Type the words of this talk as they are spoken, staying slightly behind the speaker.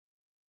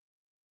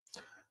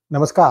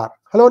Namaskar.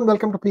 Hello and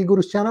welcome to P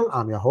Guru's channel.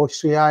 I'm your host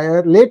Sree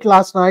Iyer. Late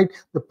last night,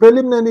 the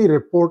preliminary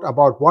report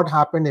about what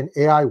happened in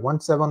AI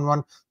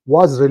 171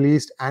 was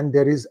released, and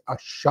there is a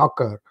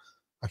shocker,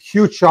 a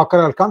huge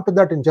shocker. I'll come to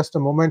that in just a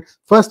moment.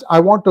 First, I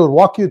want to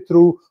walk you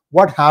through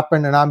what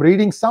happened, and I'm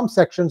reading some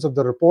sections of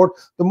the report.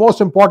 The most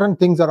important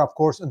things are, of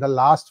course, in the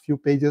last few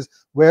pages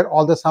where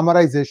all the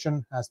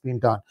summarization has been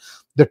done.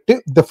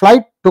 The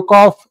flight took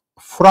off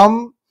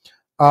from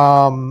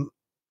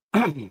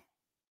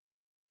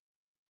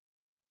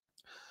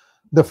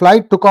the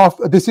flight took off.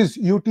 This is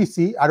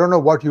UTC. I don't know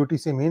what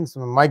UTC means.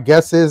 My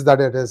guess is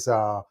that it is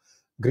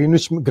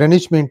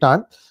Greenwich Mean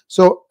Time.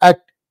 So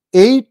at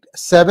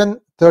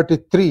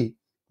 8:07:33,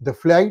 the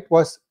flight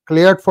was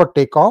cleared for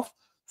takeoff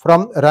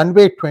from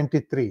runway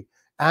 23.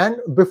 And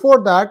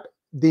before that,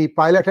 the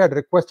pilot had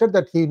requested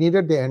that he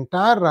needed the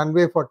entire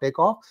runway for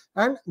takeoff,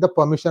 and the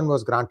permission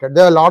was granted.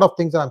 There are a lot of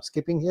things I'm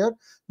skipping here.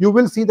 You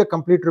will see the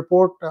complete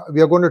report.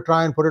 We are going to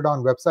try and put it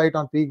on website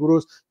on P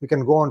Gurus. You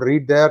can go and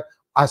read there,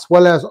 as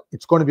well as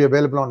it's going to be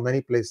available on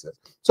many places.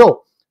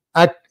 So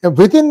at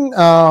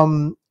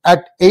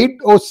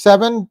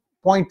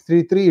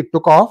 8:07:33 it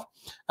took off.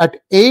 At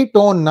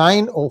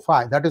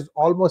 8:09:05, that is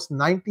almost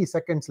 90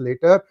 seconds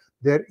later,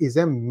 there is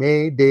a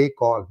Mayday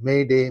call.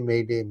 Mayday,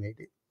 Mayday,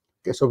 Mayday.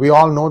 Okay, so we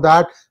all know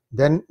that.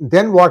 Then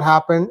what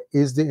happened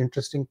is the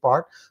interesting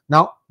part.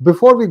 Now,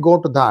 before we go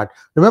to that,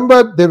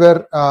 remember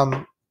there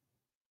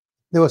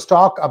was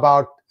talk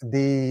about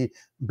the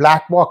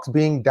black box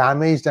being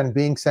damaged and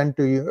being sent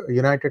to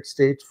United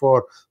States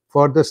for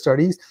further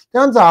studies.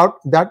 Turns out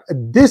that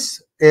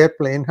this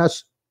airplane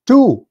has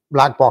two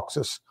black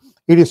boxes.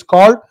 It is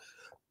called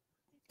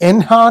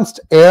Enhanced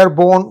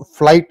Airborne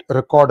Flight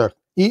Recorder,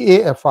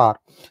 EAFR,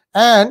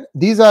 and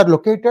these are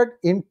located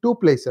in two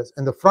places,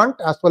 in the front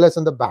as well as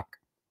in the back.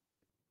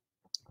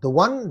 The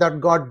one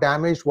that got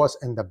damaged was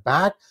in the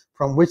back,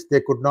 from which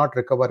they could not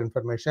recover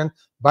information,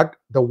 but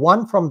the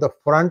one from the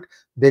front,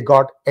 they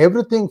got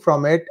everything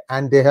from it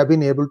and they have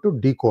been able to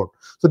decode.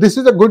 So this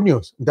is the good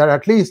news, that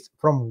at least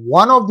from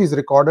one of these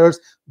recorders,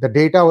 the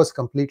data was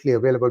completely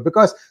available,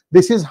 because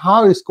this is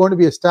how it's going to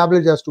be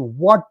established as to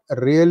what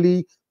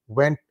really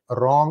went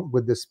wrong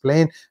with this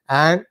plane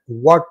and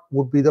what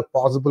would be the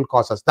possible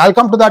causes. I'll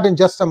come to that in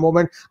just a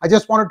moment. I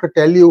just wanted to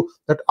tell you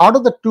that out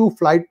of the two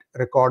flight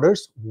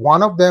recorders,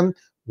 one of them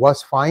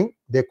was fine.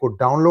 They could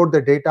download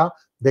the data,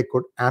 they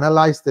could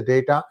analyze the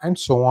data, and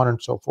so on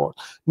and so forth.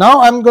 Now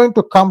I'm going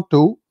to come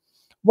to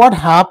what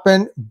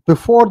happened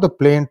before the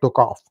plane took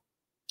off.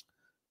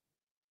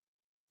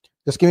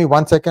 Just give me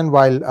 1 second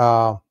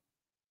while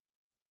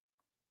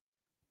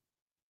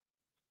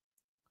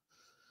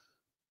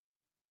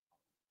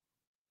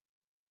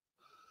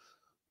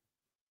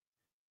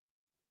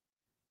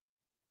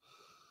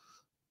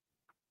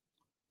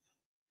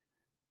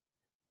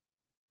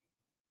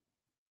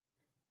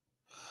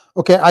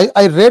okay,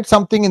 I read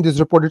something in this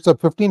report. It's a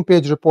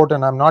 15-page report,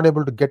 and I'm not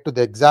able to get to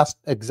the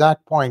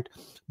exact point.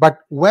 But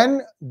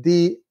when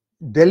the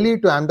Delhi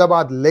to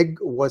Ahmedabad leg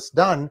was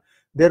done,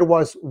 there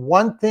was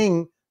one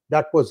thing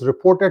that was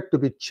reported to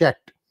be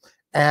checked,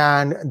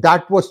 and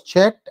that was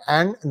checked,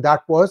 and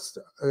that was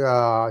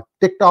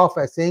ticked off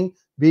as saying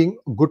being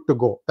good to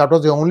go. That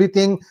was the only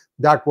thing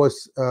that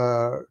was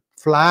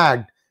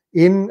flagged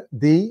in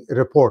the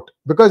report,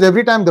 because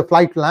every time the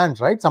flight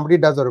lands, right, somebody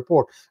does a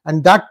report,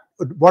 and that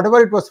whatever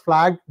it was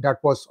flagged, that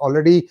was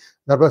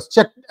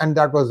checked, and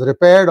that was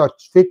repaired or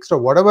fixed or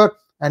whatever,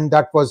 and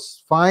that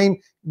was fine,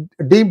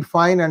 deemed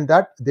fine, and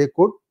that they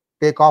could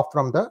take off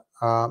from the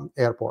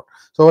airport.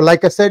 So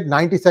like I said,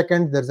 90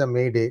 seconds, there's a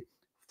Mayday.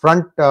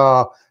 Front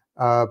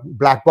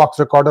black box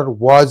recorder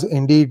was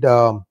indeed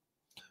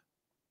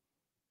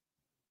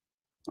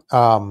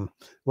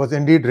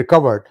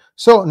recovered.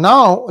 So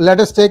now let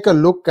us take a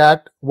look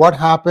at what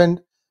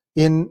happened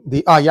in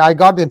the I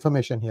got the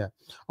information here.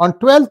 On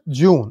 12th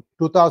June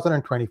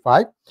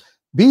 2025,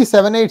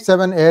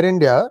 B787 Air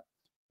India,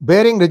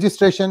 bearing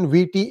registration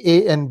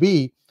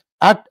VTANB,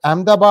 at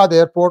Ahmedabad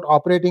Airport,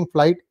 operating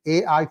flight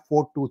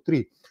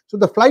AI423. So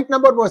the flight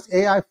number was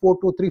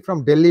AI423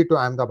 from Delhi to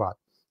Ahmedabad.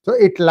 So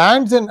it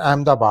lands in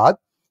Ahmedabad.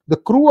 The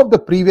crew of the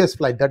previous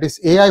flight, that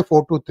is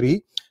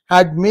AI423,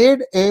 had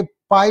made a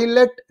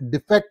pilot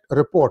defect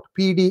report,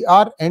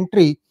 PDR,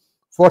 entry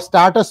for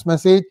status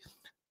message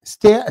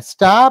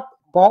STAB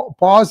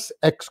pause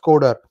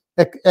excoder,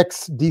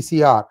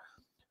 XDCR.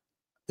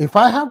 If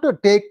I have to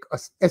take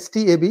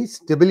STAB,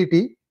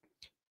 stability,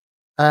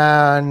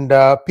 and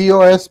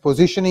POS,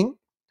 positioning,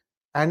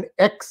 and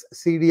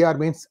XCDR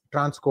means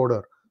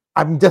transcoder.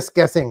 I'm just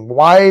guessing,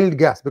 wild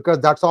guess, because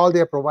that's all they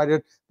have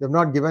provided. They've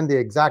not given the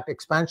exact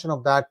expansion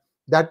of that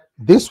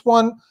this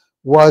one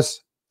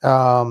was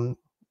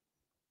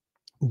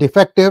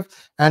defective,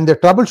 and the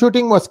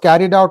troubleshooting was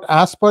carried out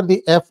as per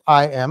the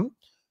FIM.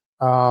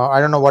 I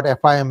don't know what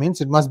FIM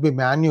means. It must be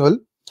manual,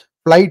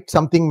 flight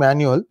something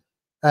manual,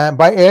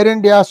 by Air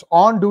India's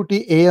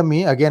on-duty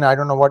AME. Again, I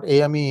don't know what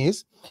AME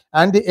is.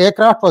 And the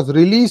aircraft was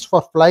released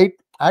for flight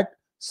at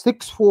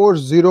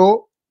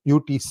 6:40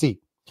 UTC.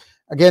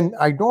 Again,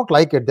 I don't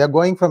like it. They're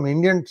going from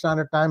Indian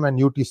Standard Time and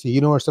UTC,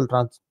 Universal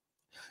Trans.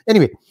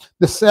 Anyway,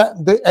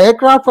 the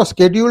aircraft was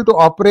scheduled to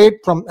operate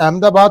from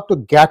Ahmedabad to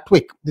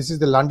Gatwick. This is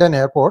the London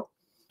airport,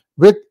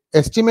 with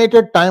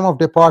estimated time of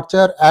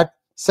departure at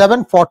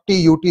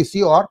 7:40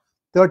 UTC or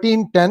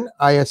 13:10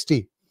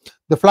 IST.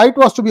 The flight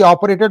was to be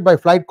operated by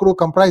flight crew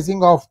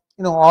comprising of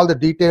all the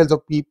details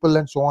of people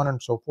and so on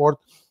and so forth.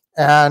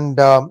 And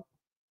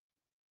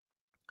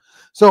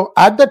so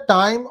at the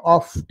time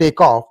of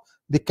takeoff,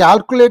 the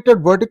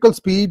calculated vertical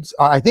speeds,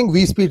 I think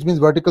V speeds means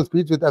vertical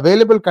speeds, with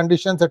available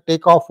conditions at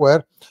takeoff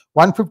were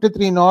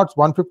 153 knots,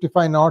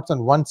 155 knots,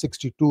 and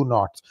 162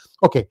 knots.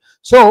 Okay,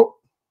 so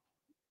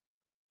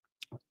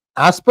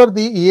as per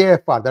the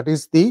EAFR, that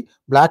is the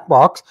black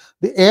box,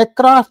 the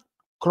aircraft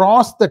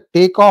crossed the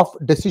takeoff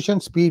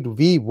decision speed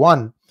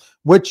V1,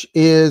 which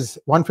is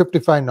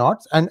 155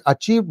 knots, and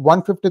achieved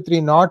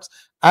 153 knots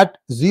at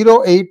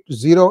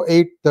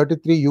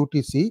 08:08:33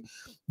 UTC.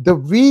 The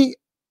V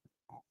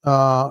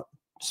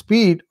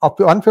speed of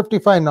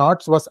 155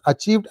 knots was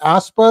achieved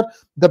as per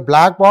the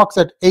black box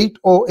at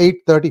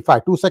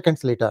 8:08:35, 2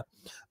 seconds later.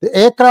 The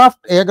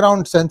aircraft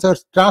air-ground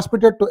sensors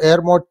transmitted to air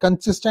mode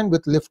consistent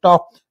with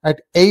liftoff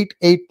at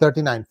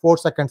 8:39, 4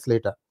 seconds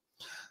later.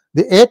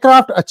 The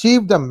aircraft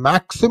achieved the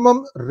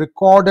maximum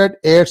recorded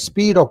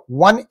airspeed of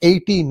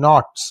 180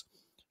 knots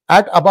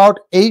at about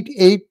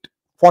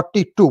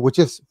 8:42, which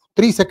is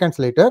 3 seconds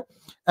later,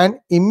 and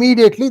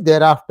immediately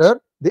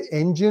thereafter, the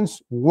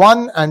engines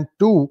 1 and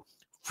 2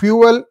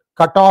 fuel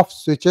cutoff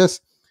switches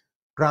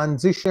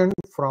transitioned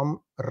from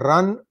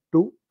run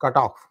to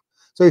cutoff.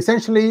 So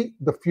essentially,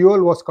 the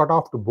fuel was cut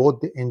off to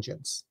both the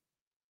engines.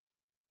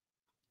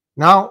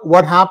 Now,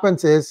 what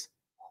happens is,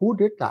 who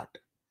did that?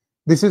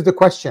 This is the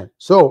question.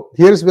 So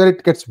here's where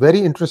it gets very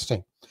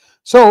interesting.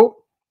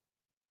 So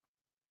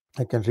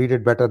I can read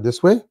it better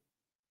this way.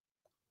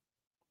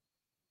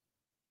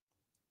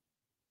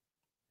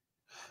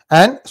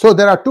 And so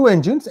there are two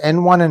engines,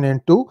 N1 and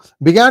N2,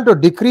 began to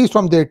decrease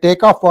from their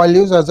takeoff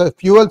values as the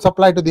fuel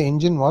supply to the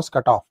engine was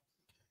cut off.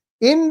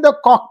 In the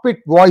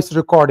cockpit voice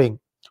recording,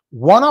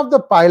 one of the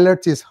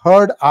pilots is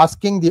heard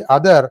asking the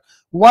other,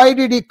 why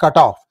did he cut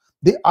off?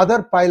 The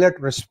other pilot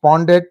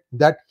responded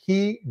that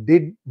he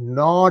did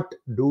not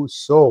do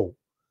so.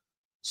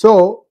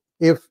 So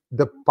if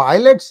the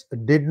pilots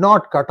did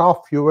not cut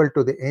off fuel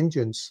to the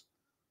engines,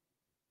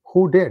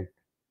 who did?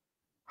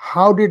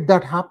 How did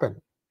that happen?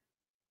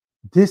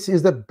 This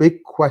is the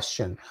big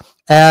question.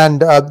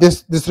 And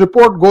this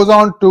report goes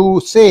on to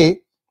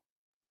say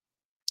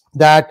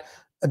that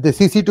the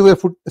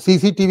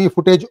CCTV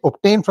footage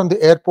obtained from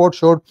the airport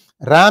showed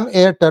ram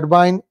air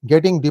turbine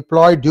getting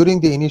deployed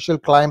during the initial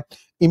climb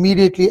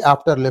immediately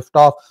after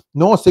liftoff.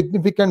 No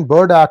significant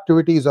bird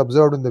activity is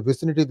observed in the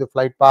vicinity of the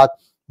flight path.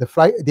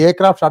 The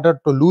aircraft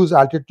started to lose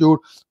altitude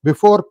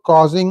before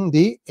causing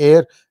the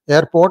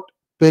airport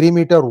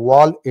perimeter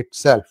wall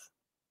itself.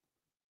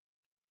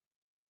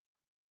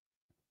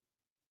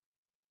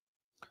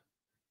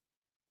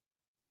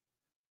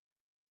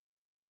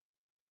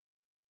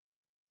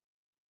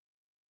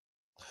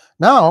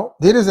 Now,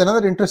 there is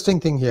another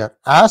interesting thing here.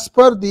 As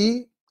per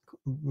the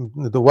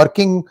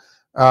working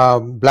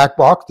black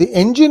box, the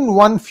engine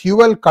 1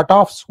 fuel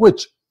cutoff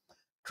switch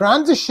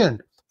transitioned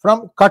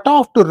from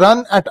cutoff to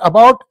run at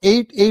about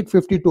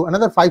 8:52,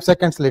 another 5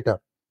 seconds later.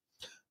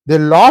 They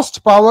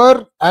lost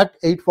power at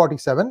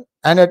 8:47,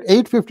 and at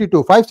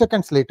 8:52, 5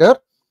 seconds later,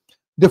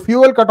 the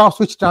fuel cutoff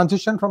switch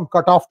transitioned from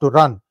cutoff to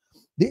run.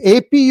 The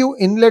APU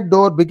inlet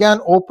door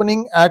began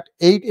opening at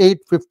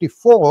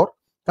 8:54,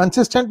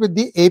 consistent with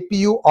the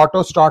APU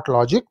auto start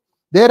logic.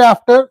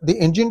 Thereafter, the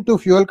engine 2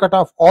 fuel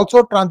cutoff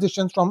also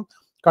transitions from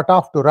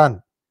cutoff to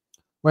run.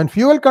 When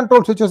fuel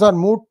control switches are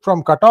moved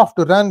from cutoff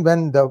to run,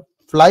 when the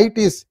flight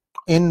is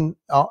in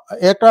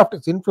aircraft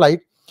is in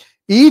flight,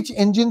 each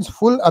engine's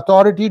full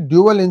authority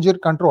dual engine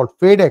control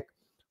FADEC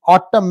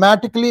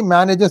automatically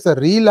manages a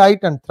relight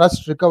and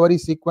thrust recovery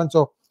sequence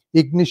of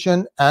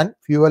ignition and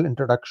fuel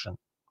introduction.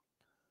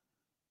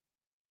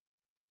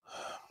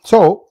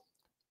 So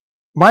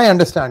my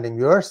understanding,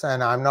 viewers,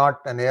 and I'm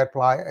not an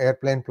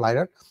airplane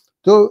pilot,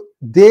 so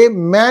they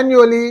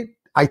manually,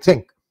 I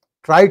think,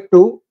 tried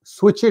to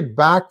switch it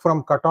back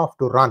from cutoff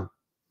to run,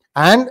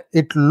 and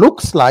it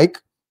looks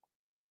like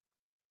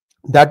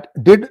that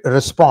did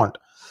respond.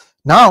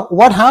 Now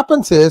what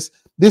happens is,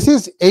 this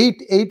is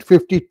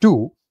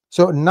 8:52,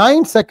 so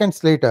 9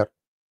 seconds later,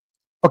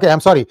 okay,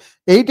 I'm sorry,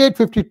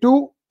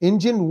 8:52,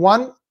 engine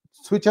 1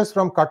 switches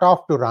from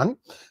cutoff to run.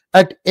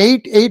 At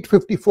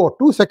 8:54,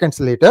 2 seconds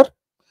later,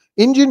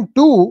 engine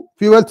 2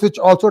 fuel switch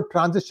also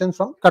transitions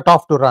from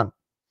cutoff to run.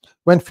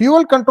 When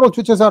fuel control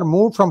switches are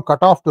moved from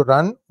cutoff to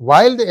run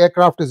while the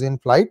aircraft is in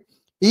flight,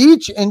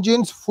 each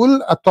engine's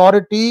full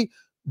authority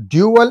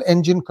dual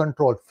engine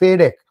control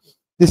FADEC,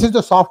 this is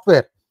the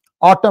software,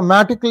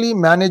 automatically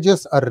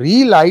manages a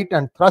relight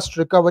and thrust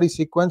recovery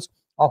sequence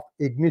of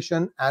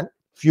ignition and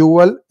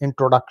fuel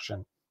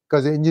introduction,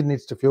 because the engine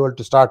needs the fuel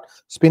to start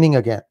spinning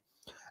again.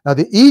 Now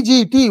the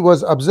EGT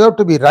was observed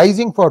to be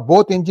rising for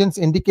both engines,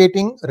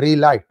 indicating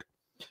relight.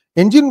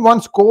 Engine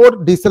 1's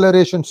core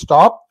deceleration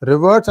stopped,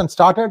 reversed, and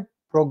started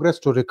progress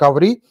to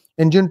recovery.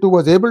 Engine 2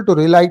 was able to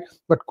relight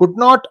but could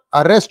not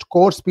arrest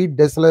core speed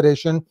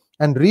deceleration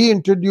and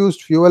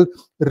reintroduced fuel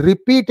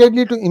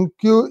repeatedly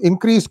to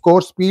increase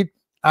core speed,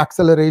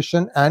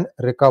 acceleration, and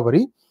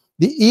recovery.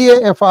 The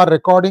EAFR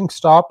recording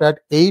stopped at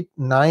 8,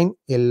 9,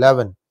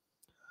 11.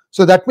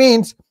 So that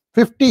means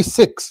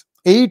 56,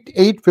 8,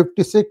 8,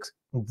 56.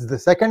 The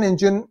second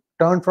engine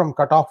turned from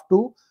cutoff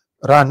to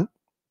run.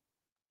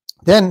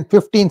 Then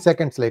 15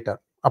 seconds later,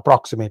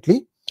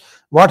 approximately,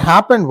 what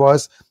happened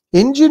was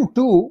engine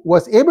 2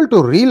 was able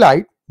to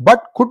relight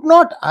but could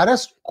not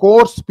arrest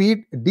core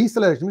speed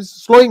deceleration, which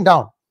is slowing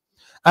down,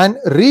 and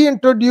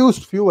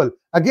reintroduced fuel.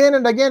 Again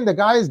and again, the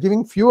guy is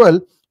giving fuel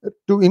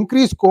to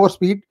increase core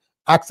speed,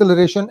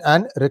 acceleration,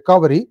 and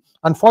recovery.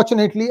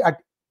 Unfortunately,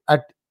 at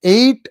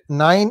 8,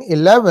 9,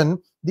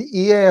 11, the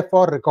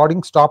EAFR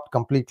recording stopped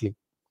completely.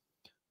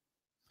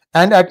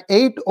 And at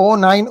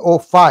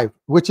 8:09:05,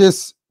 which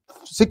is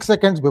 6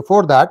 seconds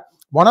before that,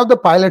 one of the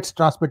pilots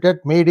transmitted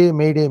Mayday,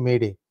 Mayday,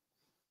 Mayday.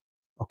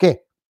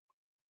 Okay.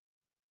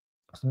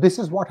 So this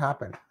is what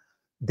happened.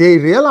 They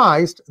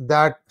realized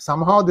that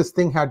somehow this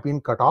thing had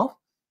been cut off.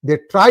 They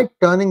tried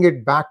turning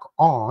it back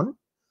on,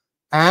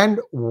 and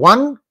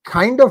one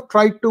kind of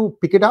tried to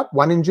pick it up,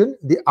 one engine.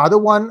 The other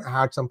one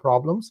had some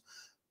problems.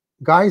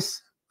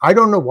 Guys, I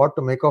don't know what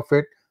to make of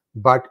it,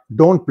 but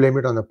don't blame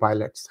it on the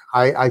pilots.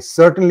 I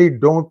certainly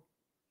don't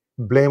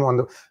blame on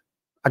the...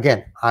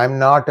 Again, I'm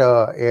not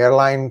an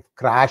airline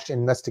crash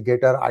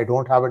investigator. I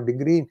don't have a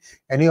degree in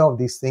any of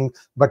these things,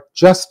 but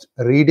just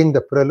reading the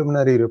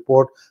preliminary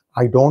report,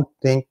 I don't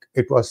think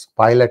it was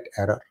pilot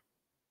error.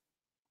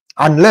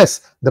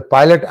 Unless the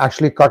pilot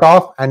actually cut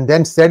off and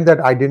then said that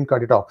I didn't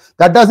cut it off.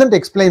 That doesn't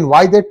explain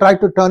why they tried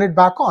to turn it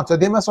back on. So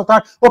they must have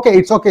thought, okay,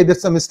 it's okay, this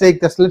is a mistake,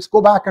 let's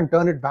go back and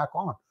turn it back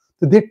on.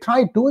 So they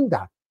tried doing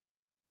that.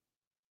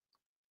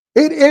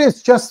 It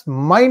is just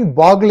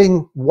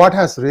mind-boggling what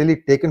has really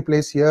taken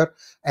place here,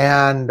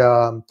 and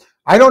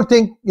I don't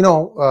think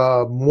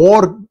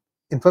more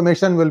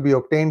information will be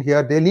obtained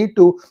here. They need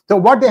to. So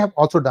what they have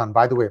also done,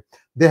 by the way,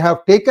 they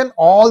have taken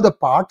all the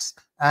parts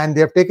and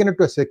they have taken it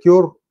to a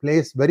secure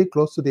place very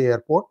close to the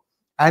airport,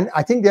 and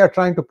I think they are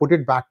trying to put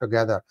it back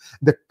together.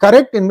 The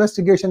correct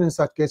investigation in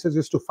such cases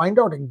is to find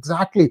out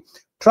exactly,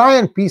 try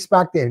and piece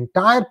back the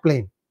entire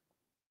plane,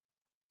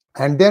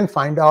 and then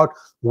find out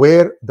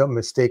where the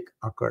mistake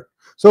occurred.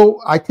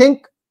 So I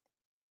think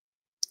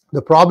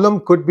the problem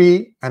could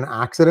be an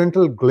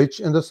accidental glitch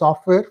in the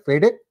software,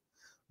 FADE,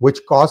 which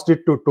caused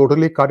it to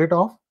totally cut it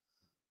off,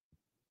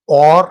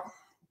 or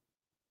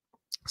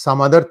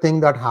some other thing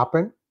that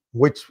happened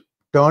which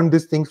turned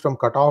these things from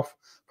cutoff,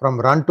 from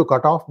run to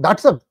cutoff.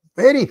 That's a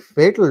very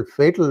fatal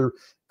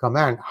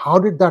command. How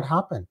did that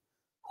happen?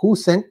 Who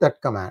sent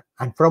that command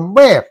and from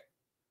where?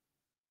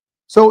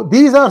 So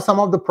these are some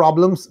of the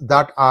problems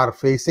that are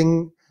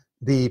facing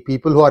the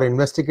people who are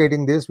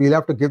investigating this. We'll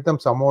have to give them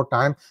some more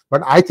time,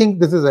 but I think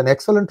this is an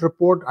excellent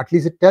report. At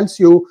least it tells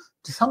you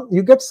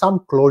you get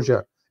some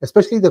closure,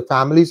 especially the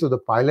families of the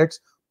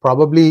pilots.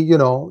 Probably,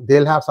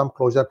 they'll have some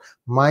closure.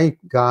 My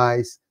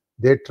guys,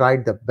 they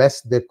tried the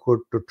best they could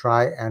to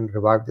try and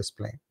revive this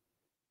plane.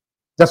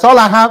 That's all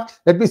I have.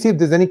 Let me see if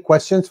there's any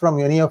questions from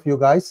any of you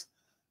guys.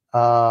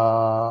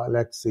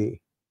 Let's see.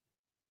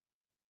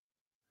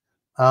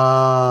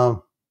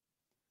 Hans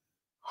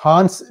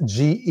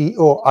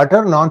GEO,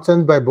 utter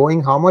nonsense by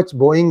Boeing. How much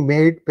Boeing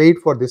paid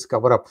for this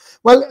cover-up?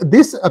 Well,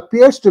 this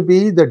appears to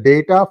be the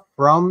data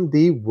from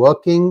the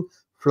working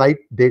flight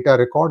data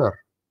recorder.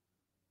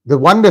 The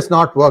one does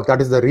not work,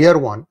 that is the rear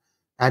one,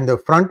 and the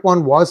front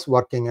one was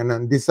working,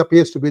 and this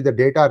appears to be the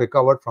data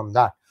recovered from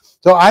that.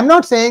 So I'm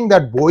not saying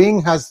that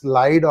Boeing has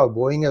lied or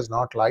Boeing has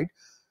not lied.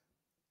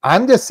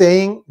 I'm just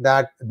saying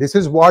that this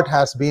is what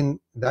has been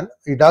done.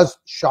 It does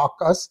shock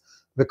us,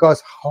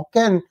 because how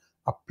can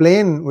a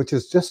plane which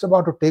is just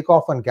about to take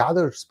off and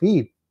gather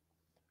speed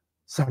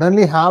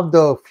suddenly have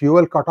the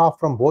fuel cut off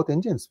from both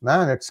engines?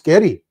 Man, it's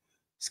scary.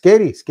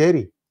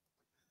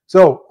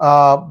 So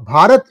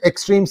Bharat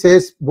Extreme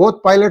says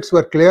both pilots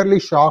were clearly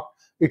shocked.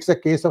 It's a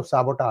case of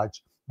sabotage.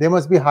 They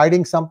must be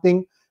hiding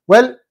something.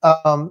 Well,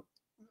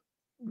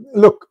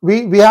 look,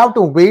 we have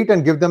to wait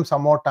and give them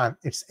some more time.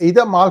 It's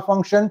either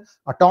malfunction,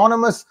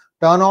 autonomous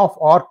turn off,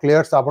 or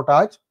clear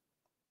sabotage.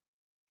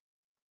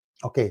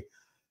 Okay.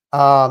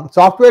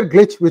 Software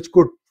glitch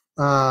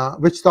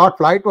which thought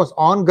flight was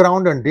on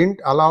ground and didn't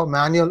allow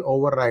manual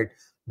override.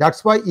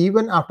 That's why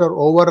even after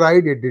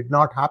override it did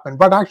not happen.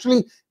 But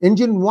actually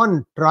engine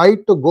 1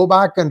 tried to go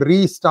back and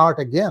restart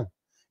again.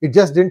 It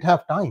just didn't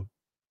have time.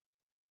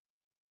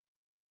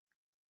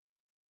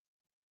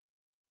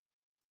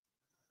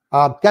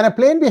 Can a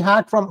plane be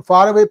hacked from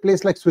faraway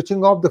place, like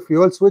switching off the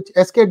fuel switch?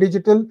 SK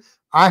Digital,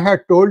 I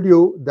had told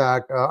you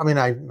that,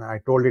 I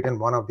told it in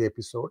one of the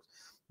episodes,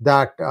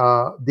 that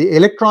the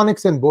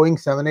electronics in Boeing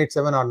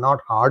 787 are not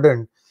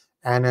hardened,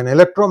 and an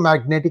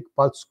electromagnetic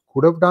pulse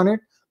could have done it.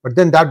 But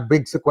then that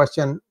begs the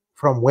question,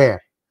 from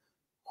where?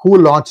 who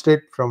launched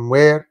it, from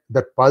where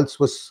that pulse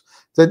was.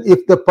 So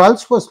if the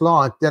pulse was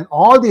launched, then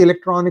all the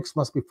electronics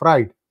must be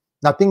fried.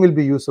 Nothing will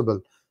be usable.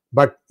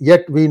 But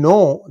yet we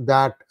know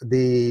that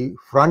the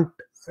front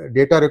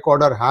data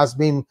recorder has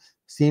been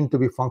seen to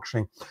be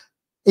functioning.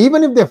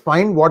 Even if they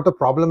find what the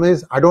problem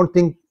is, I don't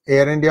think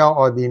Air India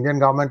or the Indian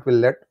government will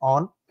let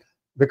on,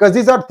 because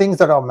these are things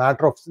that are a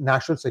matter of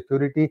national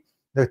security.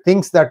 The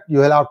things that you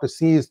will have to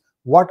see is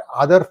what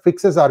other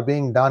fixes are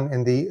being done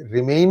in the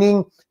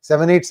remaining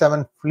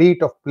 787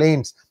 fleet of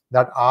planes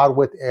that are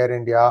with Air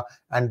India,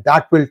 and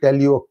that will tell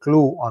you a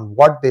clue on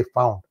what they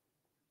found.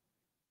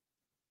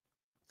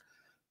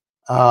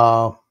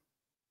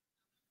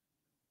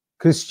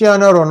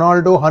 Cristiano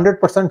Ronaldo,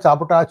 100%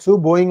 sabotage. Sue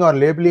Boeing or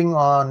labeling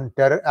on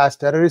as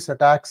terrorist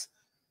attacks.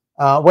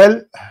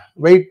 Well,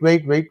 wait.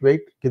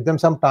 Give them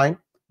some time.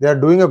 They are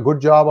doing a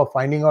good job of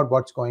finding out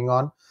what's going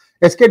on.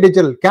 SK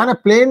Digital, can a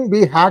plane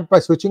be hacked by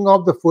switching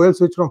off the fuel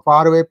switch from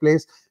far away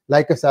place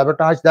like a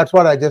sabotage? That's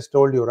what I just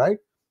told you, right?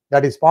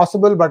 That is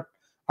possible, but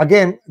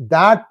again,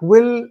 that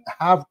will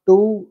have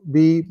to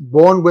be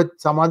borne with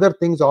some other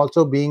things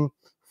also being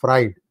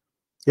fried,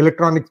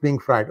 electronics being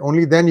fried.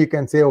 Only then you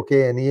can say,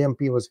 okay, an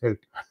EMP was hit.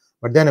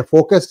 But then a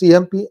focused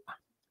EMP,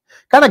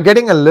 kind of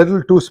getting a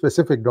little too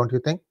specific, don't you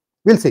think?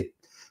 We'll see.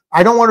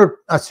 I don't want to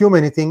assume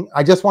anything.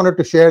 I just wanted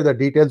to share the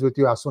details with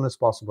you as soon as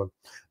possible.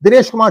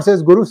 Dinesh Kumar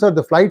says, Guru sir,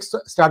 the flight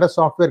status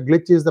software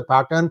glitch is the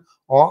pattern,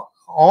 or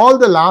all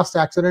the last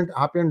accident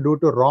happened due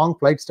to wrong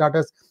flight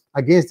status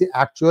against the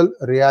actual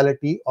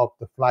reality of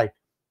the flight.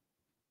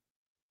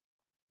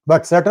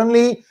 But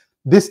certainly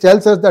this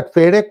tells us that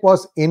FADEC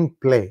was in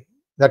play.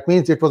 That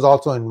means it was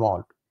also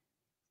involved.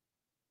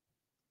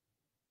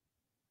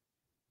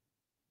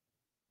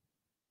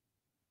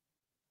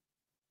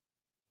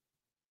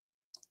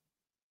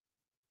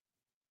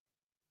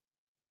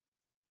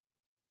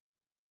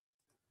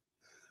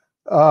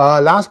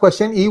 Last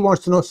question. E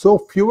wants to know, so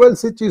fuel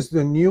switch is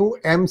the new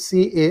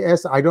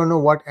MCAS. I don't know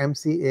what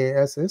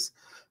MCAS is.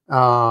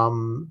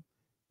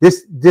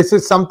 This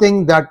is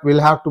something that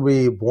will have to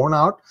be borne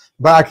out,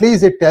 but at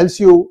least it tells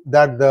you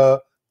that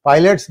the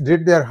pilots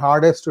did their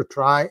hardest to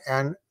try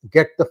and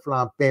get the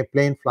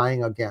plane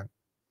flying again.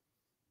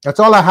 That's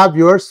all I have,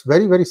 viewers.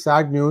 Very, very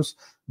sad news,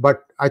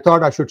 but I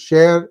thought I should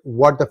share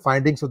what the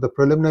findings of the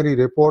preliminary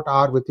report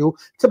are with you.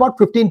 It's about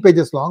 15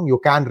 pages long. You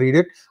can read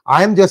it.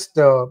 I am just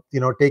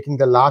taking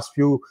the last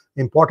few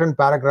important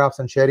paragraphs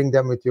and sharing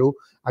them with you.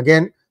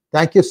 Again,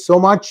 thank you so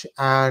much,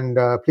 and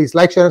please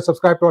like, share, and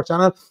subscribe to our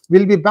channel.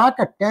 We'll be back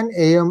at 10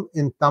 a.m.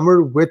 in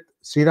Tamil with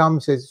Sriram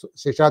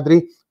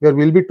Seshadri, where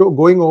we'll be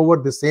going over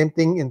the same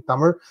thing in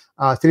Tamil.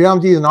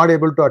 Sriramji is not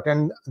able to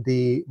attend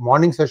the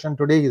morning session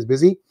today. He's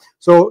busy.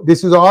 So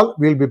this is all.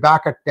 We'll be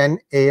back at 10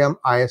 a.m.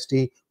 IST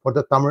for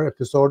the Tamil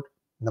episode.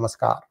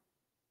 Namaskar.